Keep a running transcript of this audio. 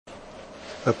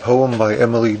A poem by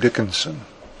Emily Dickinson.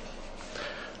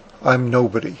 I'm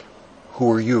nobody.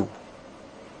 Who are you?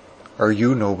 Are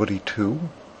you nobody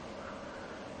too?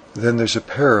 Then there's a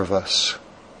pair of us.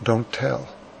 Don't tell.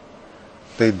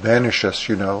 They'd banish us,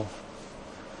 you know.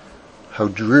 How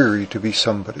dreary to be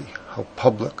somebody, how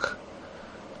public,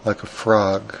 like a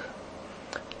frog,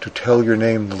 to tell your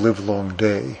name the livelong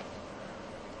day,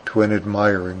 to an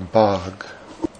admiring bog.